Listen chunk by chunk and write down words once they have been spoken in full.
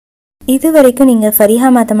இதுவரைக்கும் நீங்கள் ஃபரிஹா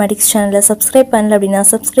மேத்தமேட்டிக்ஸ் சேனலை சப்ஸ்கிரைப் பண்ணல அப்படின்னா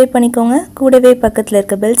சப்ஸ்கிரைப் பண்ணிக்கோங்க. கூடவே பக்கத்தில்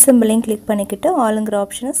இருக்க பெல் சிம்பிளையும் கிளிக் பண்ணிக்கிட்டு ஆளுங்கிற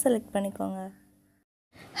ஆப்ஷனை செலக்ட் பண்ணிக்கோங்க.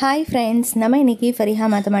 ஹாய் ஃப்ரெண்ட்ஸ், நம்ம இன்றைக்கி ஃபரிஹா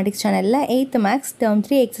மேத்தமேட்டிக்ஸ் சேனலில் 8th maths term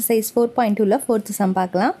 3 exercise 4.2ல் 4th some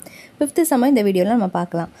பார்க்கலாம். 5th சம் இந்த வீடியோவில் நம்ம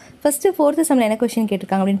பார்க்கலாம். ஃபஸ்ட்டு 4th சம்மில் என்ன கொஸ்டின்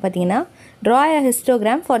கேட்டிருக்காங்க அப்படின்னு பார்த்தீங்கன்னா, draw a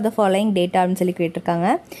histogram for the following data அப்படின்னு சொல்லி கேட்டிருக்காங்க.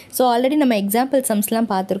 ஸோ ஆல்ரெடி நம்ம எக்ஸாம்பிள் சம்ஸ்லாம்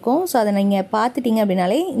பார்த்துருக்கோம். ஸோ அதை நீங்கள் பார்த்துட்டிங்க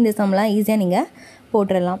அப்படின்னாலே இந்த சம்லாம் ஈஸியாக நீங்கள்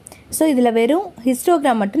போட்டுடலாம். ஸோ இதில் வெறும்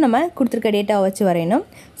ஹிஸ்டோகிராம் மட்டும் நம்ம கொடுத்துருக்க டேட்டாவை வச்சு வரையணும்.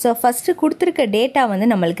 ஸோ ஃபஸ்ட்டு கொடுத்துருக்க டேட்டா வந்து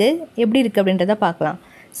நம்மளுக்கு எப்படி இருக்குது அப்படின்றத பார்க்கலாம்.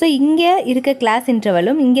 ஸோ இங்கே இருக்க கிளாஸ்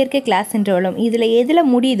இன்டர்வலும் இங்கே இருக்க கிளாஸ் இன்டர்வலும் இதில் எதில்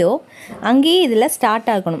முடியுதோ அங்கேயே இதில் ஸ்டார்ட்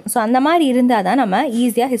ஆகணும். ஸோ அந்த மாதிரி இருந்தால் தான் நம்ம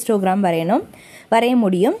ஈஸியாக ஹிஸ்டோகிராம் வரைய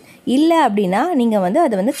முடியும். இல்லை அப்படின்னா நீங்கள் வந்து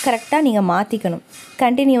அதை வந்து கரெக்டாக நீங்கள் மாற்றிக்கணும்.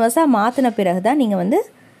 கண்டினியூவஸாக மாற்றின பிறகு தான் நீங்கள் வந்து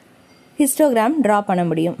ஹிஸ்டோகிராம் ட்ரா பண்ண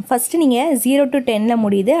முடியும். ஃபஸ்ட்டு நீங்கள் 0 to 10ல்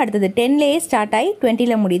முடியுது, அடுத்தது 10லேயே ஸ்டார்ட் ஆகி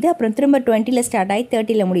 20ல் முடியுது, அப்புறம் திரும்ப 20ல் ஸ்டார்ட் ஆகி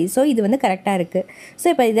 30ல் முடியுது. ஸோ இது வந்து கரெக்டாக இருக்குது. ஸோ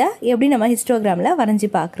இப்போ இதை எப்படி நம்ம ஹிஸ்டோகிராமில் வரைஞ்சி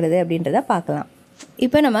பார்க்குறது அப்படின்றத பார்க்கலாம்.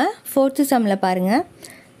 இப்போ நம்ம 4th சம்மில் பாருங்கள்,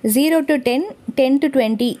 0 to 10, 10 to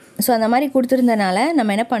 20. ஸோ அந்த மாதிரி கொடுத்துருந்தனால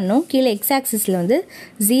நம்ம என்ன பண்ணணும், கீழே எக்ஸ் ஆக்சிஸில் வந்து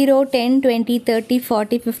 0, 10, 20, 30,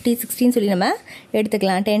 40, 50, 60 சொல்லி நம்ம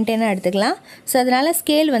எடுத்துக்கலாம். 10, 10 எடுத்துக்கலாம். ஸோ அதனால்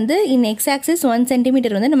ஸ்கேல் வந்து இன் எக்ஸ் ஆக்சிஸ் 1 cm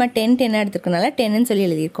வந்து நம்ம 10, 10 எடுத்துக்கனால 10ன்னு சொல்லி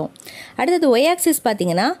எழுதியிருக்கோம். அடுத்தது ஒய் ஆக்சிஸ்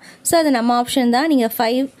பார்த்தீங்கன்னா, ஸோ அது நம்ம ஆப்ஷன் தான். நீங்கள்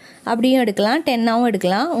 5 அப்படியும் எடுக்கலாம், 10ஆகவும்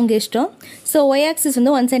எடுக்கலாம், உங்கள் இஷ்டம். ஸோ ஒய் ஆக்சிஸ்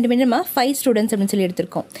வந்து 1 cm நம்ம 5 ஸ்டூடெண்ட்ஸ் அப்படின்னு சொல்லி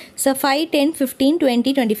எடுத்திருக்கோம். ஸோ 5, 10, 15,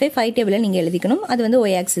 20, 25 5 டேபிளில் நீங்கள் எழுதிக்கணும். அது வந்து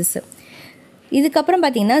ஒய் ஆக்சிஸ். இதுக்கப்புறம்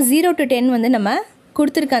பார்த்தீங்கன்னா 0 to 10 வந்து நம்ம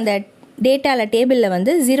கொடுத்துருக்க அந்த டேட்டாவில் டேபிளில்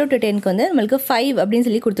வந்து 0 to 10க்கு வந்து நம்மளுக்கு 5 அப்படின்னு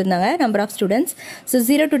சொல்லி கொடுத்துருந்தாங்க number of students. So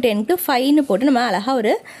 0 to 10க்கு 5ன்னு போட்டு நம்ம அழகாக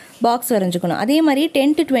ஒரு பாக்ஸ் வரைஞ்சிக்கணும். அதே மாதிரி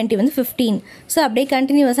 10 to 20 வந்து 15. ஸோ அப்படியே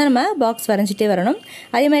கண்டினியூஸாக நம்ம பாக்ஸ் வரைஞ்சிட்டே வரணும்.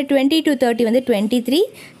 அதே மாதிரி 20 to 30 வந்து 23,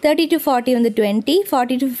 30 to 40 வந்து 20,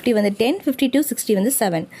 40 to 50 வந்து 10, 50 to 60 வந்து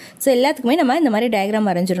 7. ஸோ எல்லாத்துக்குமே நம்ம இந்த மாதிரி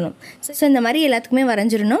டயக்ராம் வரைஞ்சிடணும். ஸோ இந்த மாதிரி எல்லாத்துக்குமே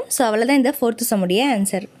வரைஞ்சிடணும். ஸோ அவ்வளோதான் இந்த 4th சம்முடைய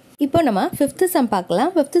ஆன்சர். இப்போ நம்ம 5th சம் பார்க்கலாம்.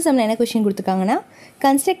 5th சம்மில் என்ன கொஸ்டின் கொடுத்துருக்காங்கன்னா,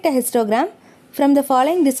 construct a histogram from the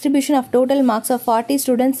following distribution of total marks of 40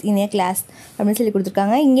 students in A class அப்படின்னு சொல்லி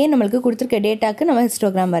கொடுத்துருக்காங்க. இங்கே நம்மளுக்கு கொடுத்துருக்க டேட்டாக்கு நம்ம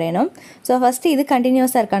ஹிஸ்டோகிராம் வரையணும். ஸோ ஃபஸ்ட்டு இது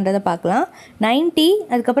கண்டினியூஸாக இருக்கான்றதை பார்க்கலாம். 90,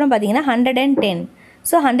 அதுக்கப்புறம் பார்த்தீங்கன்னா 110.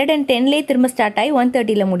 ஸோ 110லேயே திரும்ப ஸ்டார்ட் ஆகி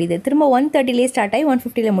 130ல் முடியுது, திரும்ப 130லேயே ஸ்டார்ட் ஆகி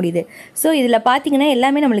 150ல் முடியுது. ஸோ இதில் பார்த்தீங்கன்னா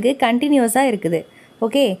எல்லாமே நம்மளுக்கு கண்டினியூஸாக இருக்குது.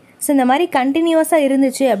 ஓகே, ஸோ இந்த மாதிரி கண்டினியூஸாக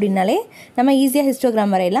இருந்துச்சு அப்படின்னாலே நம்ம ஈஸியாக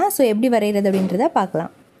ஹிஸ்டோகிராம் வரையலாம். ஸோ எப்படி வரைகிறது அப்படின்றத பார்க்கலாம்.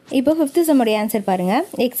 இப்போ 5th சம்முடைய ஆன்சர் பாருங்கள்.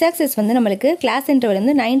 எக்ஸ் ஆக்சிஸ் வந்து நம்மளுக்கு கிளாஸ் இன்டர்வல்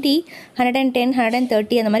வந்து 90, 110,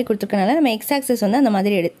 130 அந்த மாதிரி கொடுத்துருக்கனால நம்ம எக்ஸ் ஆக்சிஸ் வந்து அந்த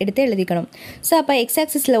மாதிரி எடுத்து எழுதிக்கணும். ஸோ அப்போ எக்ஸ்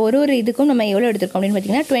ஆக்சிஸில் ஒரு இதுக்கும் நம்ம எவ்வளோ எடுத்துருக்கோம் அப்படின்னு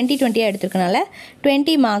பார்த்தீங்கன்னா 20, 20 எடுத்துருக்கனால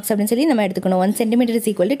 20 மார்க்ஸ் அப்படின்னு சொல்லி நம்ம எடுத்துக்கணும். 1 cm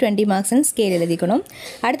 = 20 மார்க்ஸ்னு ஸ்கேல் எழுதிக்கணும்.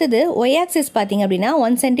 அடுத்தது ஒய் ஆக்சிஸ் பார்த்திங்க அப்படின்னா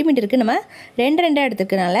 1 cm நம்ம 2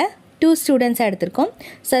 எடுத்துருக்கனால 2 ஸ்டூடெண்ட்ஸாக எடுத்திருக்கோம்.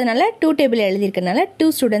 ஸோ அதனால் 2 டேபிள் எழுதியிருக்கனால 2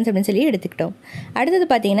 ஸ்டூடெண்ட்ஸ் அப்படின்னு சொல்லி எடுத்துக்கிட்டோம். அடுத்தது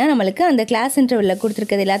பார்த்தீங்கன்னா நம்மளுக்கு அந்த கிளாஸ் இன்டர்வலில்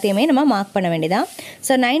கொடுத்துருக்கிறது எல்லாத்தையுமே நம்ம மார்க் பண்ண வேண்டியதான்.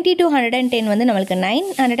 ஸோ 90 to 110 வந்து நம்மளுக்கு 9,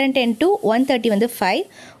 110 to 130 வந்து 5,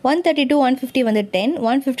 130 to 150 வந்து 10,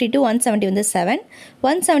 150 to 170 வந்து 7,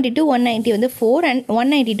 170 to 190 வந்து 4 and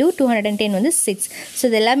 190 to 210 வந்து 6. ஸோ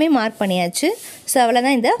இது எல்லாமே மார்க் பண்ணியாச்சு. ஸோ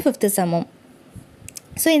அவ்வளோதான் இந்த 5th சமம்.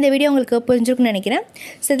 ஸோ இந்த வீடியோ உங்களுக்கு புரிஞ்சிருக்குன்னு நினைக்கிறேன்.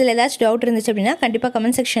 ஸோ இதில் ஏதாச்சும் டவுட் இருந்துச்சு அப்படின்னா கண்டிப்பாக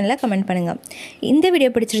கமெண்ட் செக்ஷனில் கமெண்ட் பண்ணுங்கள். இந்த வீடியோ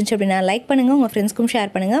பிடிச்சிருந்துச்சு அப்படின்னா லைக் பண்ணுங்கள், உங்கள் ஃப்ரெண்ட்ஸ்க்கும்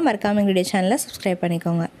ஷேர் பண்ணுங்கள். மறக்காமல் எங்களுடைய சேனலை சப்ஸ்கிரைப்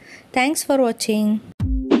பண்ணிக்கோங்க. தேங்க்ஸ் ஃபார் வாட்சிங்.